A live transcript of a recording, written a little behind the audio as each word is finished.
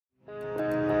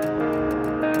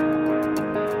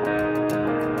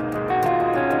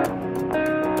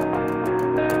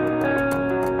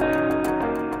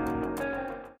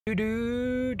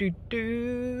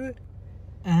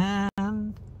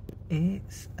And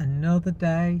it's another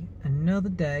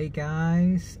day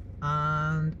guys,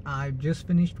 and I've just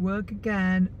finished work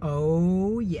again.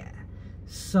 Oh yeah,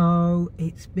 so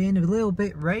it's been a little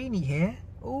bit rainy here.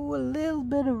 Oh, a little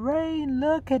bit of rain.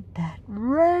 Look at that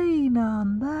rain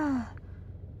on that.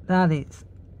 That is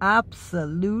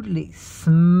absolutely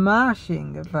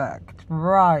smashing effect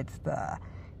right there.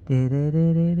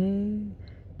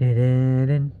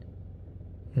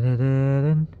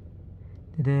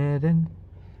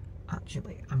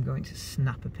 Actually, I'm going to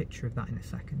snap a picture of that in a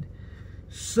second.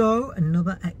 So,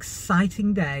 another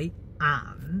exciting day,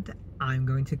 and I'm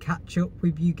going to catch up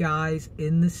with you guys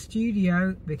in the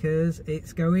studio because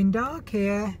it's going dark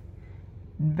here.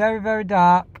 Very, very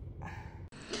dark.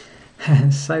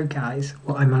 So guys,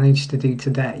 what I managed to do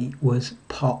today was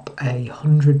pop a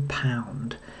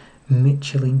 £100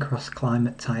 Michelin Cross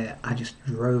Climate tyre. I just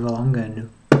drove along and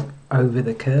over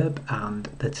the curb and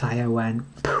the tyre went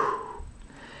poof,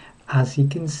 as you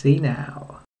can see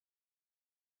now.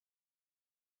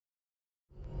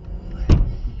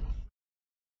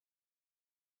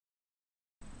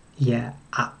 Yeah,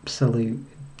 absolute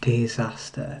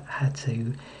disaster. Had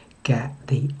to get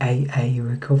the AA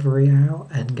recovery out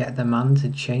and get the man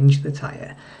to change the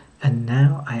tyre, and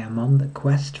now I am on the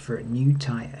quest for a new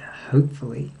tyre.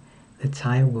 Hopefully the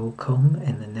tyre will come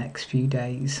in the next few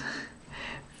days.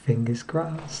 Fingers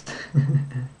crossed.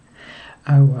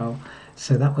 Oh well,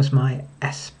 so that was my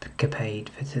escapade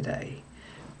for today,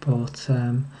 but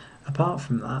apart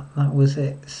from that, that was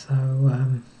it. So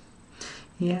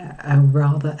yeah, a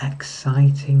rather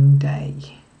exciting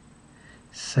day,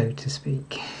 so to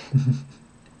speak.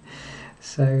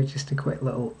 So just a quick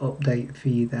little update for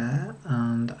you there,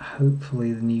 and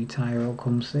hopefully the new tyre will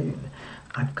come soon.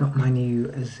 I've got my new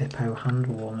Zippo Hand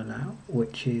Warmer now,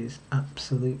 which is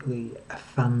absolutely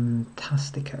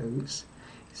fantasticos.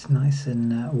 It's nice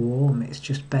and warm. It's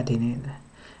just bedding in.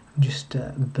 I'm just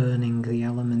burning the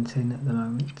element in at the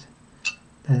moment.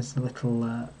 There's the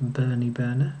little burny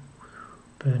burner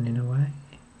burning away.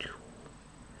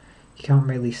 You can't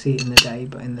really see it in the day,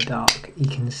 but in the dark you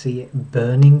can see it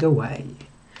burning away.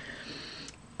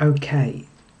 Okay,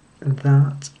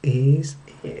 that is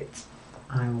it.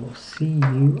 I will see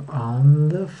you on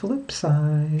the flip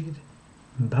side.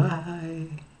 Bye.